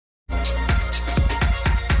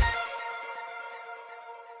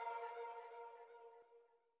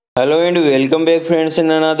Hello and welcome back friends in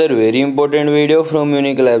another very important video from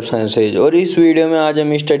unique life sciences. और इस video में आज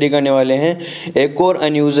हम स्टडी करने वाले हैं एक और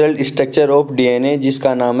अनयूजुअल स्ट्रक्चर ऑफ डीएनए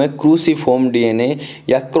जिसका नाम है क्रूसीफॉर्म डीएनए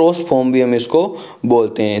या क्रॉस फॉर्म भी हम इसको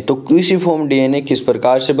बोलते हैं। तो क्रूसीफॉर्म डीएनए किस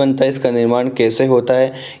प्रकार से बनता है, इसका निर्माण कैसे होता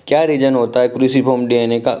है, क्या रीजन होता है क्रूसीफॉर्म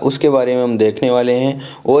डीएनए का, उसके बारे में हम देखने वाले हैं।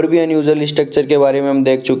 और भी अनयूजुअल स्ट्रक्चर के बारे में हम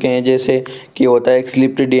देख चुके हैं, जैसे कि होता है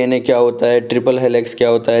स्लिप्ड डीएनए क्या होता है, ट्रिपल हेलिक्स क्या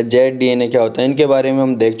होता है, जेड डीएनए क्या होता है, इनके बारे में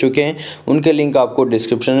हम देख चुके हैं। उनके लिंक आपको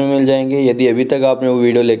डिस्क्रिप्शन में मिल जाएंगे। यदि अभी तक आपने वो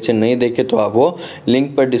वीडियो लेक्चर नहीं देखे तो आप वो लिंक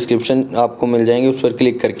पर डिस्क्रिप्शन आपको मिल जाएंगे, उस पर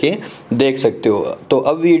क्लिक करके देख सकते हो। तो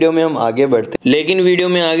अब वीडियो में हम आगे बढ़ते हैं, लेकिन वीडियो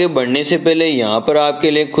में आगे बढ़ने से पहले यहाँ पर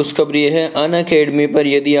आपके लिए खुशखबरी है। अनअकैडमी पर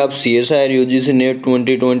यदि आप CSIR UGC नेट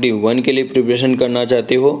 2021 के लिए प्रिपरेशन करना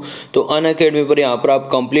चाहते हो तो अनअकैडमी पर यहाँ पर आप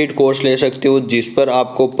कंप्लीट कोर्स ले सकते हो, जिस पर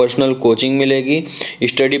आपको पर्सनल कोचिंग मिलेगी,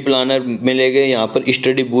 स्टडी प्लानर मिलेंगे, यहाँ पर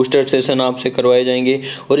स्टडी बूस्टर सेशन आपसे करवाए जाएंगे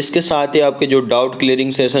और इसके साथ ही आपके जो डाउट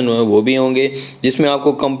क्लियरिंग सेशन है वो भी होंगे, जिसमें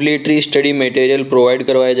आपको कंप्लीटली स्टडी मटेरियल प्रोवाइड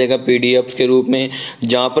करवाया जाएगा PDFs के रूप में,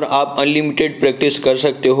 जहां पर आप अनलिमिटेड प्रैक्टिस कर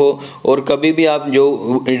सकते हो और कभी भी आप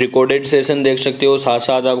जो रिकॉर्डेड सेशन देख सकते हो। साथ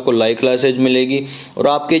साथ आपको लाइव क्लासेज मिलेगी और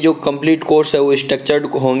आपके जो कंप्लीट कोर्स है वो स्ट्रक्चर्ड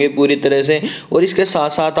होंगे पूरी तरह से। और इसके साथ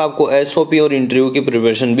साथ आपको SOP और इंटरव्यू की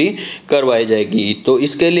प्रिपरेशन भी करवाई जाएगी। तो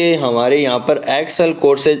इसके लिए हमारे यहाँ पर एक्सेल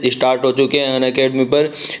कोर्सेज स्टार्ट हो चुके हैं अनअकैडमी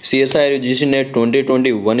पर CSIR UGC नेट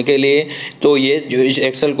 2021 के लिए। तो ये जो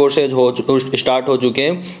एक्सेल कोर्सेज स्टार्ट हो चुके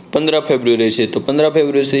हैं 15 फरवरी से। तो 15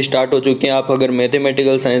 फरवरी से स्टार्ट हो चुके हैं। आप अगर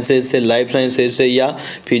मैथमेटिकल साइंसेज से, लाइफ साइंसेज से या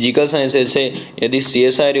फिजिकल साइंसेज से यदि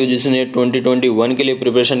CSIR UGC नेट 2021 के लिए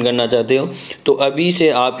प्रिपरेशन करना चाहते हो तो अभी से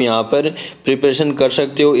आप यहाँ पर प्रिपरेशन कर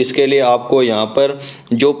सकते हो। इसके लिए आपको यहाँ पर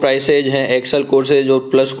जो प्राइसेज हैं एक्सेल कोर्सेज और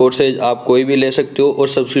प्लस कोर्सेज आप कोई भी ले सकते हो। और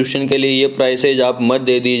सब्सक्रिप्शन के लिए ये प्राइसेज आप मत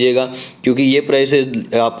दे दीजिएगा, क्योंकि ये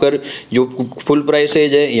प्राइसेज आपका जो फुल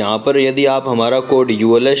प्राइसेज है, यहाँ पर यदि आप हमारा कोड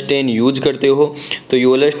ULS10 यूज करते हो तो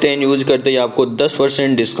ULS10 यूज करते ही आपको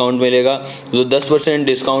 10% डिस्काउंट मिलेगा। तो 10%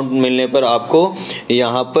 डिस्काउंट मिलने पर आपको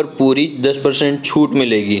यहाँ पर पूरी 10% छूट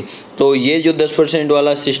मिलेगी। तो ये जो 10%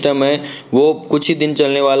 वाला सिस्टम है वो कुछ ही दिन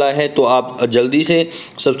चलने वाला है, तो आप जल्दी से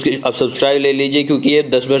सब्सक्राइब ले लीजिए, क्योंकि ये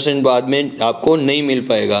 10% बाद में आपको नहीं मिल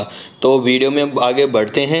पाएगा। तो वीडियो में आगे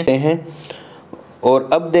बढ़ते हैं और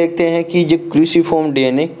अब देखते हैं कि जो क्रूसीफॉर्म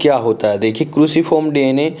डीएनए क्या होता है। देखिए क्रूसीफॉर्म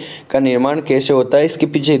डीएनए का निर्माण कैसे होता है, इसके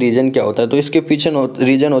पीछे रीजन क्या होता है। तो इसके पीछे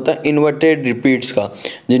रीजन होता है इन्वर्टेड रिपीट्स का,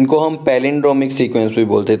 जिनको हम पैलिंड्रोमिक सीक्वेंस भी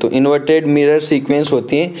बोलते हैं। तो इन्वर्टेड मिरर सीक्वेंस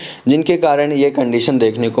होती हैं जिनके कारण ये कंडीशन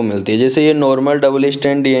देखने को मिलती है। जैसे ये नॉर्मल डबल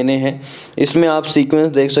स्ट्रैंड डीएनए है, इसमें आप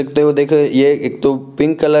सीक्वेंस देख सकते हो। देखो ये एक तो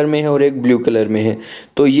पिंक कलर में है और एक ब्लू कलर में है।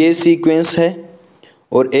 तो ये सीक्वेंस है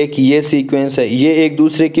और एक ये सीक्वेंस है, ये एक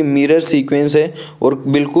दूसरे की मिरर सीक्वेंस है और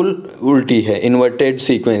बिल्कुल उल्टी है, इन्वर्टेड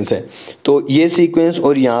सीक्वेंस है। तो ये सीक्वेंस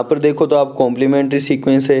और यहाँ पर देखो तो आप कॉम्प्लीमेंट्री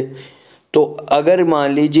सीक्वेंस है। तो अगर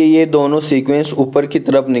मान लीजिए ये दोनों सीक्वेंस ऊपर की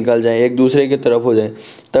तरफ निकल जाए, एक दूसरे की तरफ हो जाए,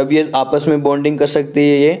 तब ये आपस में बॉन्डिंग कर सकती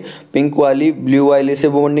है। ये पिंक वाली ब्लू वाली से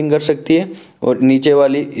बॉन्डिंग कर सकती है और नीचे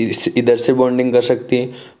वाली इधर से बॉन्डिंग कर सकती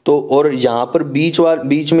है। तो और यहाँ पर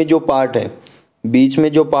बीच में जो पार्ट है, बीच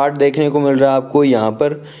में जो पार्ट देखने को मिल रहा है आपको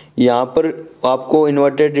यहाँ पर आपको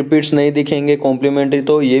इन्वर्टेड रिपीट्स नहीं दिखेंगे कॉम्प्लीमेंट्री,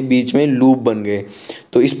 तो ये बीच में लूप बन गए।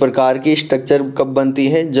 तो इस प्रकार की स्ट्रक्चर कब बनती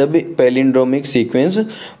है, जब पैलिंड्रोमिक सीक्वेंस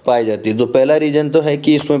पाई जाती है। तो पहला रीजन तो है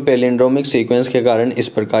कि इसमें पैलिंड्रोमिक सीक्वेंस के कारण इस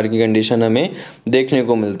प्रकार की कंडीशन हमें देखने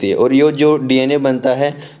को मिलती है। और ये जो डीएनए बनता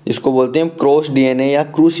है इसको बोलते हैं क्रॉस डीएनए या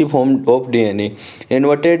cruciform of DNA.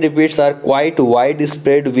 Inverted repeats are quite wide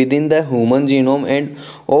spread with in the human genome and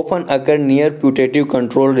often occur near putative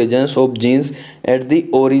control regions of jeans at the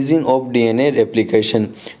origin of DNA replication.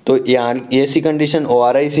 तो यहाँ ऐसी condition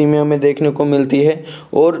ORIC में हमें देखने को मिलती है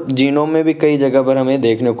और जीनोम में भी कई जगह पर हमें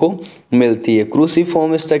देखने को मिलती है।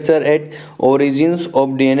 Cruciform structure eight origins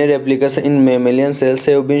of DNA replication in mammalian cells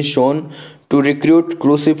have been shown to recruit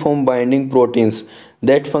cruciform binding proteins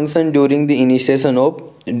that function during the initiation of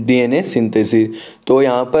DNA synthesis. तो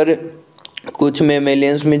यहाँ पर कुछ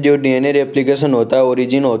मैमेलियंस में जो डीएनए रेप्लिकेशन होता है,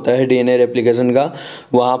 ओरिजिन होता है डीएनए रेप्लिकेशन का,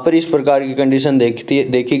 वहाँ पर इस प्रकार की कंडीशन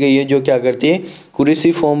देखी गई है, जो क्या करती है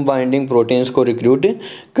क्रूसीफॉर्म बाइंडिंग प्रोटीन्स को रिक्रूट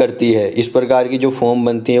करती है। इस प्रकार की जो फॉर्म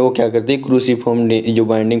बनती है वो क्या करती है, क्रूसीफॉर्म जो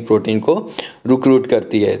बाइंडिंग प्रोटीन को रिक्रूट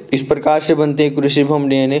करती है। इस प्रकार से बनती है क्रूसीफॉर्म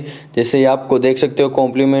डीएनए। जैसे आपको देख सकते हो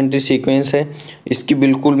कॉम्प्लीमेंट्री सीक्वेंस है, इसकी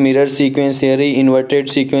बिल्कुल मिरर सीक्वेंस है, इन्वर्टेड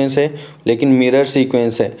सीक्वेंस है लेकिन मिरर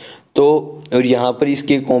सीक्वेंस है। तो और यहाँ पर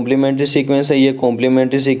इसकी कॉम्प्लीमेंट्री सीक्वेंस है, ये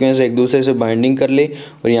कॉम्प्लीमेंट्री सीक्वेंस एक दूसरे से बाइंडिंग कर ले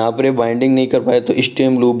और यहाँ पर ये बाइंडिंग नहीं कर पाए तो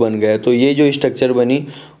स्टेम लूप बन गया। तो ये जो स्ट्रक्चर बनी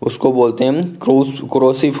उसको बोलते हैं हम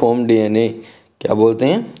क्रूसीफॉर्म डीएनए। क्या बोलते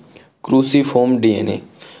हैं, cruciform DNA.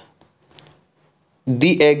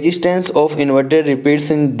 The existence of inverted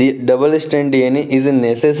repeats in double-strand DNA is a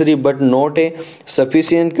necessary but not a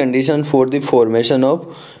sufficient condition for the formation of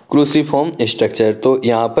cruciform structure. तो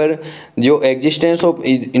यहाँ पर जो एग्जिस्टेंस ऑफ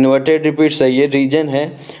इन्वर्टेड रिपीट्स है ये रीजन है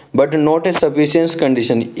but not a sufficient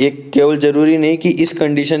condition. एक केवल ज़रूरी नहीं कि इस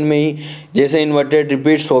कंडीशन में ही जैसे इन्वर्टेड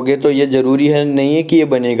रिपीट्स हो गए तो ये ज़रूरी है नहीं है कि ये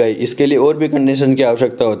बनेगा ही, इसके लिए और भी कंडीशन की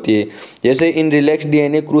आवश्यकता होती है। जैसे इन relax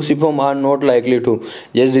DNA cruciform are not likely to,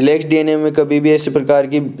 जैसे रिलैक्स डीएनए में कभी भी ऐसे प्रकार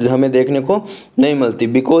की हमें देखने को नहीं मिलती।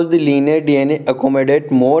 Because the linear DNA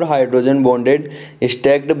accommodate more hydrogen bonded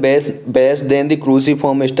stacked base then the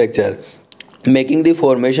cruciform structure making the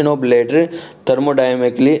formation of letter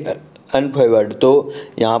thermodynamically अनफेवर्ड। तो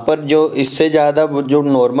यहाँ पर जो इससे ज़्यादा जो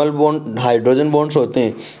नॉर्मल बॉन्ड हाइड्रोजन बॉन्ड्स होते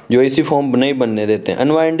हैं जो इसी फॉर्म नहीं बनने देते हैं।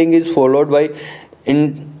 Unwinding is followed by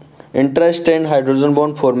इंट्रास्ट्रैंड hydrogen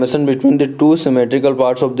bond formation between the two symmetrical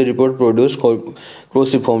parts of the report produce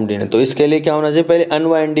cruciform DNA. तो इसके लिए क्या होना चाहिए, पहले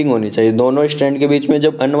अनवाइंडिंग होनी चाहिए दोनों स्ट्रैंड के बीच में।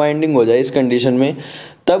 जब अनवाइंडिंग हो जाए इस कंडीशन में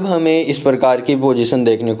तब हमें इस प्रकार की पोजीशन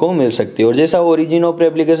देखने को मिल सकती है। और जैसा ओरिजिन ऑफ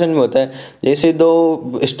रेप्लिकेशन में होता है, जैसे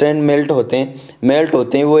दो स्ट्रैंड मेल्ट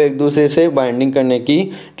होते हैं वो एक दूसरे से बाइंडिंग करने की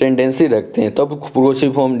टेंडेंसी रखते हैं तब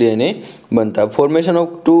क्रूसीफॉर्म डीएनए बनता है। Formation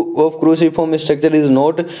of cruciform structure is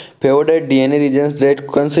not favoured eight DNA regions that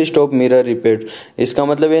consist of mirror repeat. इसका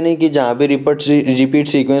मतलब ये नहीं कि जहाँ भी रिपीट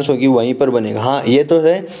सीक्वेंस होगी वहीं पर बनेगा। हाँ ये तो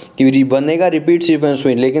है कि बनेगा रिपीट सीक्वेंस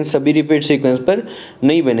में, लेकिन सभी रिपीट सीक्वेंस पर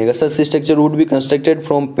नहीं बनेगा। सच structure would be constructed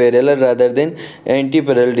from parallel rather than anti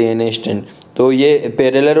parallel DNA strand. तो ये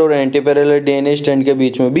पैरेलल और एंटी पैरेलल डीएनए स्ट्रैंड के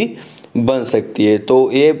बीच में भी बन सकती है। तो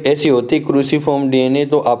ये ऐसी होती है क्रूसीफॉर्म डीएनए।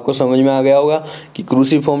 तो आपको समझ में आ गया होगा कि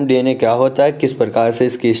क्रूसीफॉर्म डीएनए क्या होता है, किस प्रकार से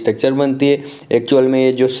इसकी स्ट्रक्चर बनती है। एक्चुअल में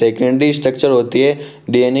ये जो सेकेंडरी स्ट्रक्चर होती है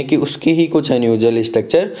डीएनए की उसकी ही कुछ अनयूजुअल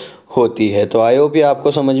स्ट्रक्चर होती है। तो आई होप ये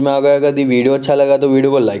आपको समझ में आ गया। अगर वीडियो अच्छा लगा तो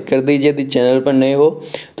वीडियो को लाइक कर दीजिए। यदि चैनल पर नए हो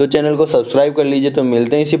तो चैनल को सब्सक्राइब कर लीजिए। तो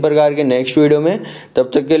मिलते हैं इसी प्रकार के नेक्स्ट वीडियो में,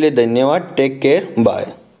 तब तक के लिए धन्यवाद। Take care,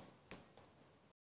 bye.